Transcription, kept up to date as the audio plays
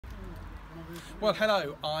Well,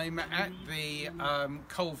 hello. I'm at the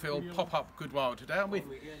Coalville pop-up Gurdwara today. I'm with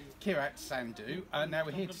Kirat Sandhu. Now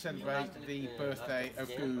we're here to celebrate the birthday of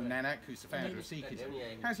Guru Nanak, who's the founder of Sikhism.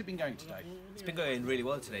 How's it been going today? It's been going really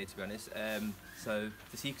well today, to be honest. So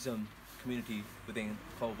the Sikhism community within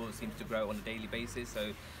Coalville seems to grow on a daily basis.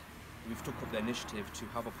 So we've took up the initiative to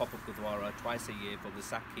have a pop-up Gurdwara twice a year for the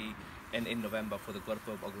Saki and in November for the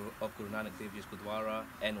Gurpurb of Guru Nanak Dev Ji's Gurdwara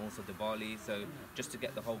and also Diwali. So just to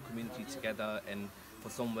get the whole community together and for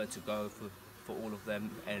somewhere to go for all of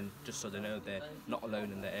them, and just so they know they're not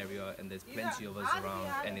alone in the area and there's plenty of us around,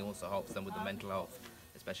 and it also helps them with the mental health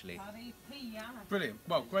especially. Brilliant.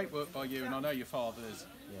 Well, great work by you, and I know your father's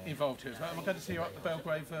involved here as well. Am I going to see you at the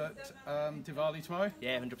Belgrave at Diwali tomorrow?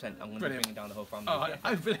 Yeah, 100%. I'm going to be bringing down the whole family.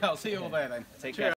 Hopefully I'll see you all there then. Take care.